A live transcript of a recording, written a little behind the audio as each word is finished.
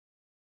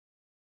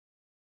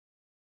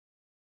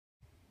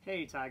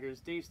Hey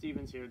Tigers, Dave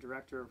Stevens here,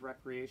 Director of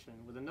Recreation,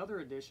 with another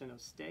edition of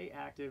Stay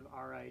Active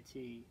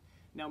RIT.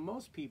 Now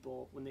most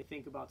people, when they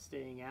think about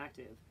staying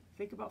active,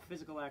 think about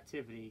physical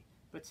activity,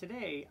 but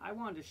today I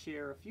wanted to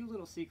share a few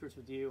little secrets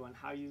with you on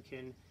how you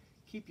can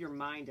keep your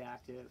mind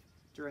active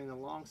during the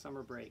long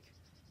summer break.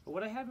 But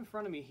what I have in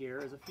front of me here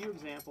is a few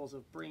examples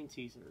of brain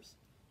teasers.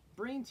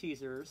 Brain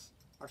teasers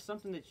are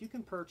something that you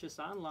can purchase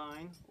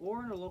online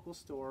or in a local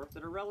store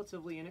that are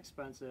relatively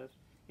inexpensive.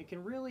 It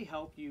can really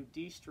help you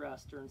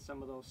de-stress during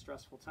some of those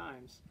stressful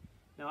times.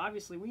 Now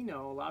obviously we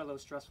know a lot of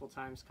those stressful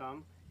times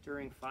come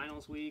during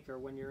finals week or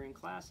when you're in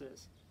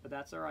classes, but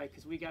that's alright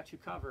because we got you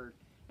covered.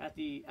 At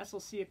the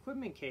SLC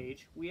equipment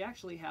cage, we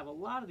actually have a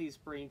lot of these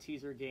brain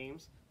teaser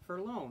games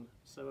for loan.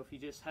 So if you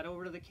just head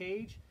over to the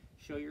cage,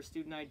 show your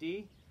student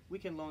ID, we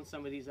can loan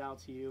some of these out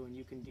to you and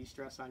you can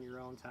de-stress on your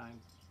own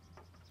time.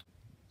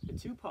 The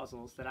two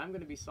puzzles that I'm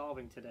going to be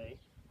solving today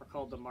are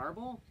called the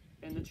Marble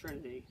and the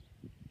Trinity.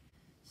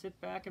 Sit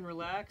back and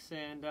relax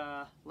and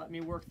let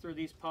me work through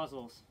these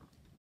puzzles.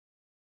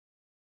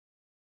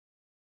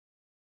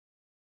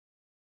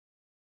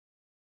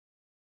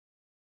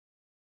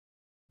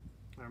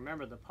 Now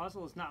remember, the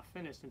puzzle is not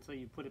finished until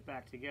you put it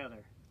back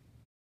together.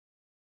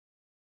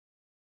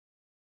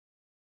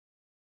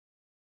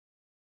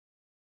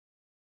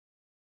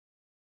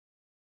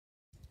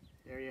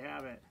 There you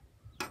have it.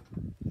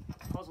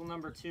 Puzzle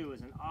number 2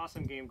 is an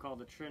awesome game called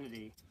the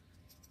Trinity.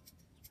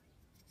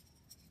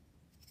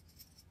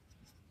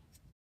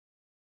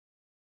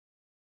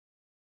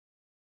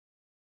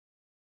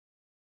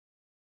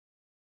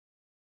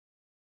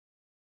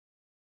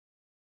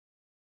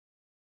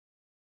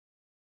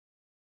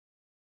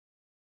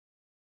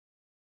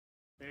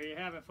 There you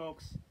have it,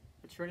 folks,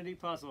 the Trinity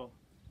puzzle.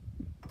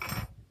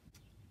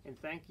 And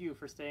thank you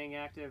for staying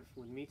active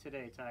with me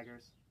today,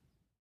 Tigers.